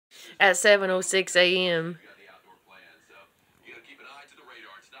at 7:06 a.m.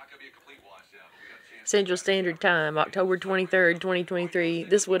 Central Standard Time, October 23rd, 2023.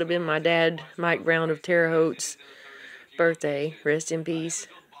 This would have been my dad, Mike Brown of Terre Haute's birthday. Rest in peace.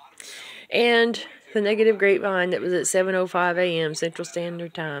 And the negative grapevine that was at 7:05 a.m. Central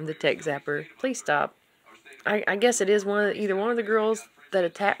Standard Time, the tech zapper. Please stop. I guess it is either one of the girls that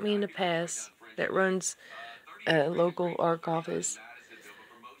attacked me in the past that runs a local ARC office.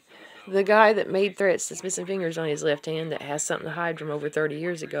 The guy that made threats that's missing fingers on his left hand that has something to hide from over 30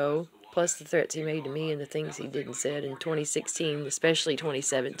 years ago, plus the threats he made to me and the things he did and said in 2016, especially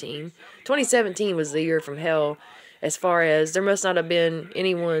 2017. 2017 was the year from hell, as far as there must not have been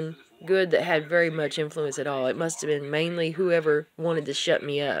anyone good that had very much influence at all. It must have been mainly whoever wanted to shut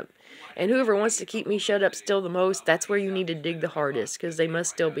me up. And whoever wants to keep me shut up still the most, that's where you need to dig the hardest, because they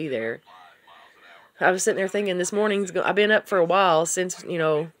must still be there. I was sitting there thinking this morning's I've been up for a while, since,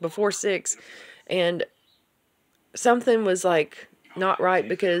 before 6, and something was like not right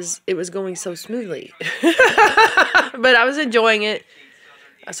because it was going so smoothly. But I was enjoying it.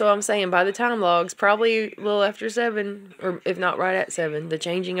 So I'm saying by the time logs, probably a little after 7, or if not right at 7, the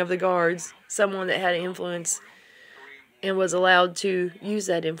changing of the guards, someone that had influence and was allowed to use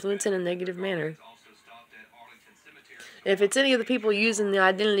that influence in a negative manner. If it's any of the people using the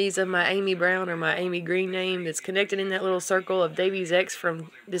identities of my Amy Brown or my Amy Green name that's connected in that little circle of Davy's ex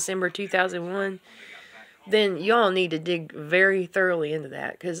from December 2001, then y'all need to dig very thoroughly into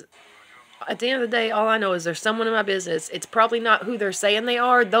that. Because at the end of the day, all I know is there's someone in my business. It's probably not who they're saying they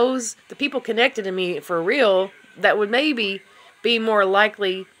are. The people connected to me for real that would maybe be more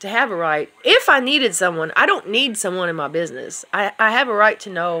likely to have a right. If I needed someone, I don't need someone in my business. I have a right to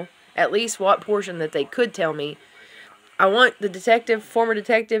know at least what portion that they could tell me. I want the former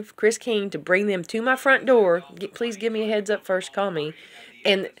detective, Chris King, to bring them to my front door. Please give me a heads up first, call me.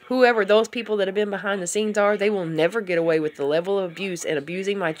 And whoever those people that have been behind the scenes are, they will never get away with the level of abuse and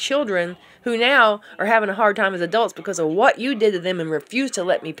abusing my children, who now are having a hard time as adults because of what you did to them and refused to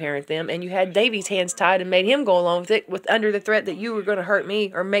let me parent them. And you had Davy's hands tied and made him go along with it under the threat that you were going to hurt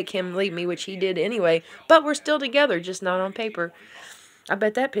me or make him leave me, which he did anyway. But we're still together, just not on paper. I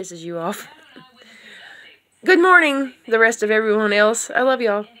bet that pisses you off. Good morning, the rest of everyone else. I love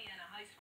y'all.